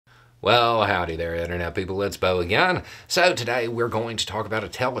Well, howdy there, Internet people. It's Bo again. So today we're going to talk about a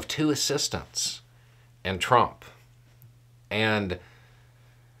tale of two assistants and Trump. And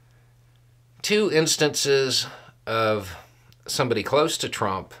two instances of somebody close to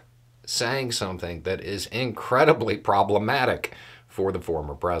Trump saying something that is incredibly problematic for the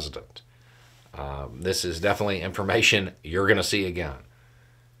former president. This is definitely information you're going to see again.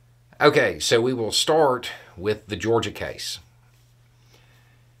 Okay, so we will start with the Georgia case.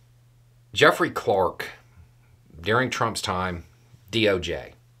 Jeffrey Clark, during Trump's time,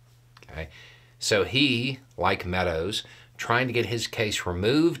 DOJ. Okay? So he, like Meadows, trying to get his case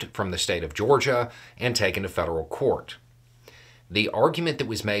removed from the state of Georgia and taken to federal court. The argument that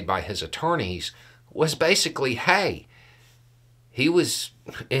was made by his attorneys was basically, hey, he was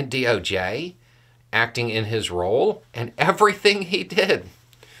in DOJ, acting in his role, and everything he did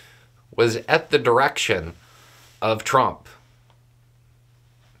was at the direction of Trump.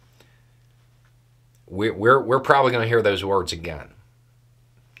 We're probably going to hear those words again.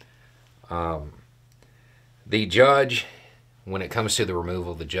 The judge, when it comes to the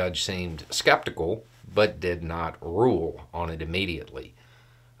removal, the judge seemed skeptical, but did not rule on it immediately.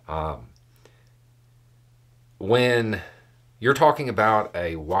 When you're talking about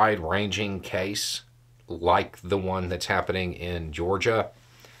a wide-ranging case like the one that's happening in Georgia,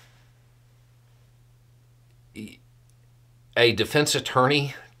 a defense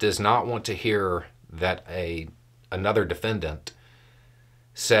attorney does not want to hear that another defendant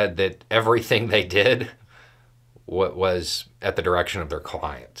said that everything they did was at the direction of their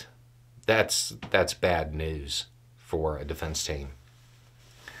client. That's bad news for a defense team.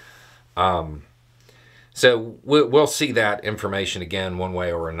 So we'll see that information again one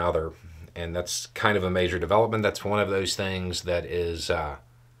way or another, and that's kind of a major development. That's one of those things that is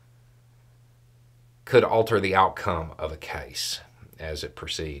could alter the outcome of a case as it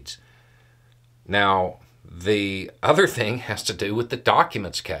proceeds. Now, the other thing has to do with the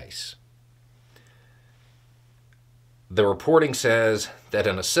documents case. The reporting says that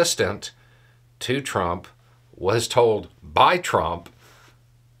an assistant to Trump was told by Trump,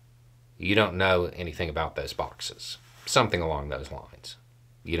 you don't know anything about those boxes. Something along those lines.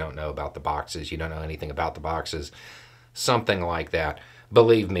 You don't know about the boxes. You don't know anything about the boxes. Something like that.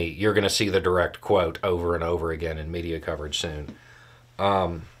 Believe me, you're going to see the direct quote over and over again in media coverage soon.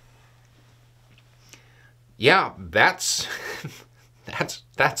 Yeah, that's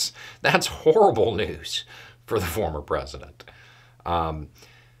horrible news for the former president,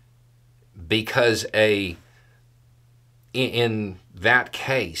 because in that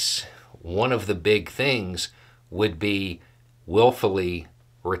case, one of the big things would be willfully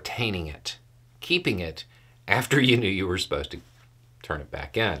retaining it, keeping it after you knew you were supposed to turn it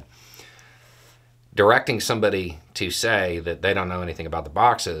back in. Directing somebody to say that they don't know anything about the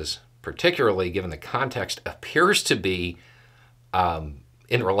boxes, particularly given the context, appears to be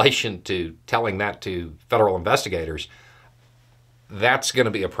in relation to telling that to federal investigators. That's going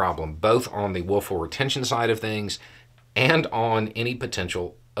to be a problem, both on the willful retention side of things and on any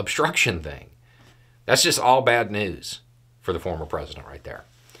potential obstruction thing. That's just all bad news for the former president right there.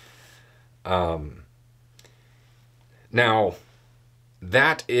 Now,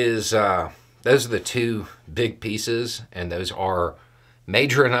 that is those are the two big pieces, and those are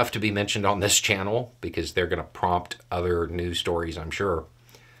major enough to be mentioned on this channel because they're going to prompt other news stories, I'm sure.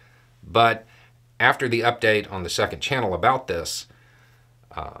 But after the update on the second channel about this,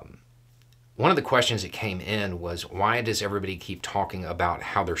 one of the questions that came in was, why does everybody keep talking about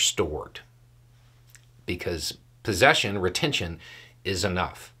how they're stored? Because possession, retention, is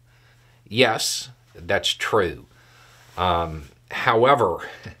enough. Yes, that's true. However,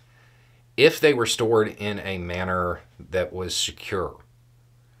 if they were stored in a manner that was secure,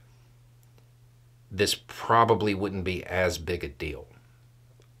 this probably wouldn't be as big a deal.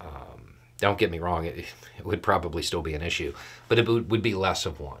 Don't get me wrong, it would probably still be an issue, but it would be less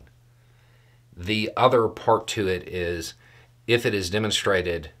of one. The other part to it is, if it is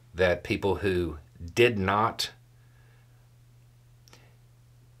demonstrated that people who did not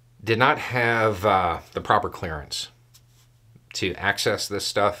have the proper clearance to access this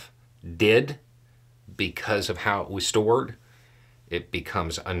stuff did, because of how it was stored, it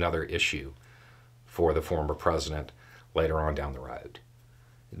becomes another issue for the former president later on down the road.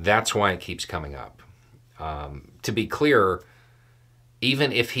 That's why it keeps coming up. To be clear,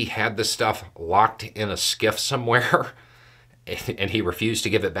 even if he had the stuff locked in a skiff somewhere and he refused to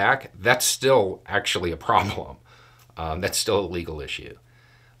give it back, that's still actually a problem. That's still a legal issue.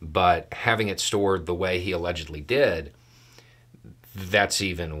 But having it stored the way he allegedly did, that's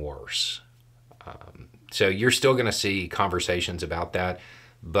even worse. So you're still going to see conversations about that,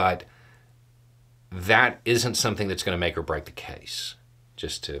 but that isn't something that's going to make or break the case,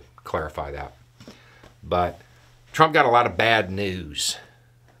 just to clarify that. But Trump got a lot of bad news.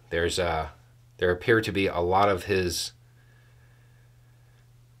 There appear to be a lot of his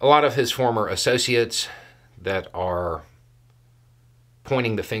former associates that are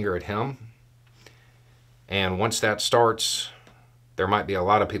pointing the finger at him. And once that starts, there might be a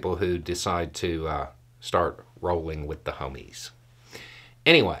lot of people who decide to start rolling with the homies.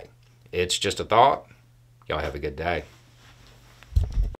 Anyway, it's just a thought. Y'all have a good day.